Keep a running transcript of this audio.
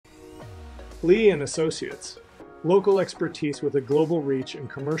Lee and Associates, local expertise with a global reach in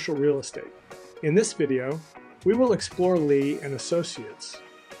commercial real estate. In this video, we will explore Lee and Associates,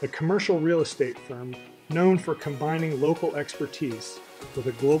 a commercial real estate firm known for combining local expertise with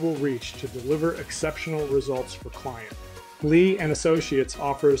a global reach to deliver exceptional results for clients. Lee and Associates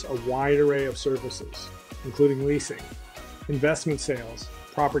offers a wide array of services, including leasing, investment sales,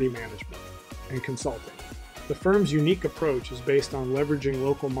 property management, and consulting. The firm's unique approach is based on leveraging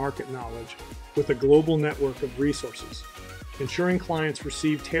local market knowledge with a global network of resources, ensuring clients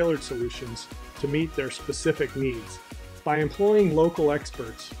receive tailored solutions to meet their specific needs by employing local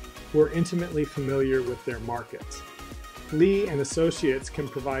experts who are intimately familiar with their markets. Lee and Associates can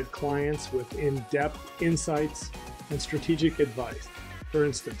provide clients with in-depth insights and strategic advice. For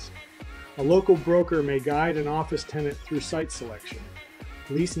instance, a local broker may guide an office tenant through site selection,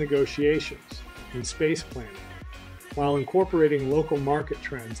 lease negotiations, and space planning, while incorporating local market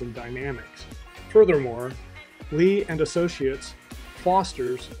trends and dynamics. Furthermore, Lee and Associates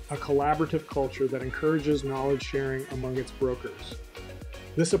fosters a collaborative culture that encourages knowledge sharing among its brokers.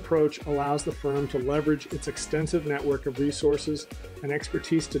 This approach allows the firm to leverage its extensive network of resources and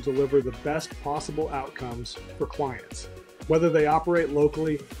expertise to deliver the best possible outcomes for clients, whether they operate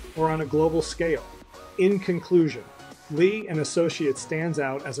locally or on a global scale. In conclusion, Lee and Associates stands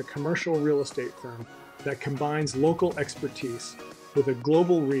out as a commercial real estate firm that combines local expertise with a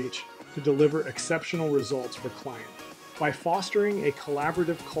global reach to deliver exceptional results for clients. By fostering a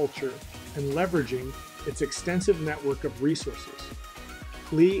collaborative culture and leveraging its extensive network of resources,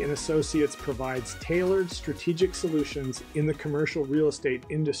 Lee and Associates provides tailored strategic solutions in the commercial real estate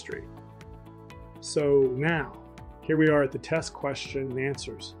industry. So now, here we are at the test question and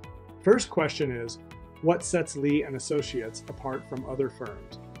answers. First question is, what sets Lee and Associates apart from other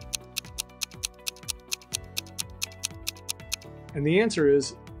firms? And the answer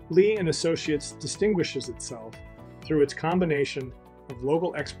is, Lee and Associates distinguishes itself through its combination of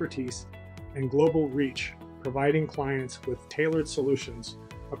local expertise and global reach, providing clients with tailored solutions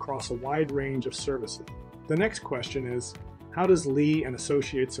across a wide range of services. The next question is, how does Lee and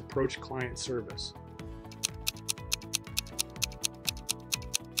Associates approach client service?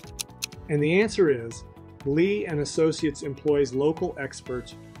 And the answer is, Lee and Associates employs local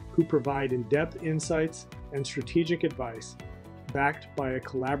experts who provide in-depth insights and strategic advice, backed by a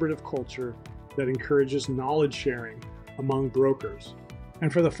collaborative culture that encourages knowledge sharing among brokers.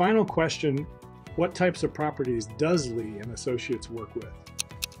 And for the final question, what types of properties does Lee and Associates work with?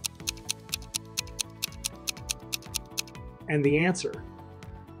 And the answer,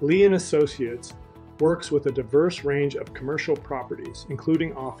 Lee and Associates works with a diverse range of commercial properties,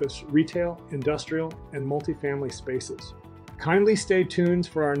 including office, retail, industrial, and multifamily spaces. Kindly stay tuned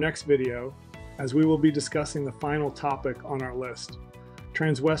for our next video, as we will be discussing the final topic on our list,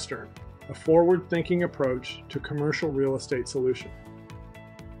 Transwestern, a forward-thinking approach to commercial real estate solution.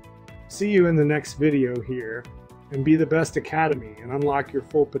 See you in the next video here, and be the best academy and unlock your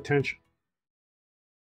full potential.